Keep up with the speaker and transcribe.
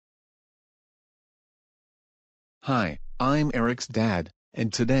Hi, I'm Eric's dad,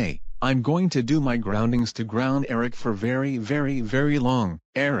 and today, I'm going to do my groundings to ground Eric for very long.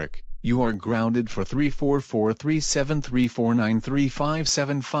 Eric, you are grounded for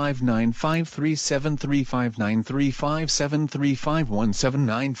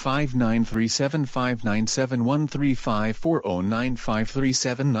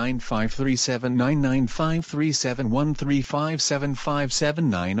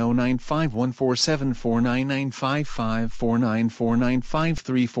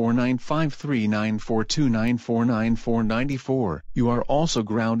You are also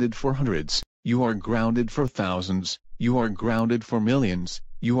grounded for hundreds. You are grounded for thousands. You are grounded for millions.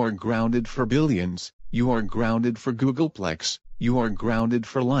 You are grounded for billions. You are grounded for Googleplex. You are grounded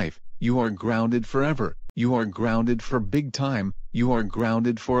for life. You are grounded forever. You are grounded for big time. You are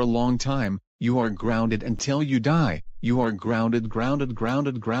grounded for a long time. You are grounded until you die. You are grounded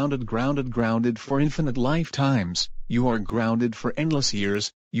for infinite lifetimes. You are grounded for endless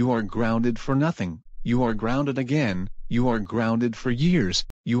years. You are grounded for nothing. You are grounded again. You are grounded for years.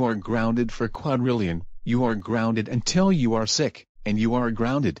 You are grounded for quadrillion. You are grounded until you are sick, and you are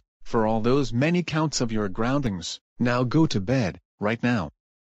grounded for all those many counts of your groundings. Now go to bed, right now.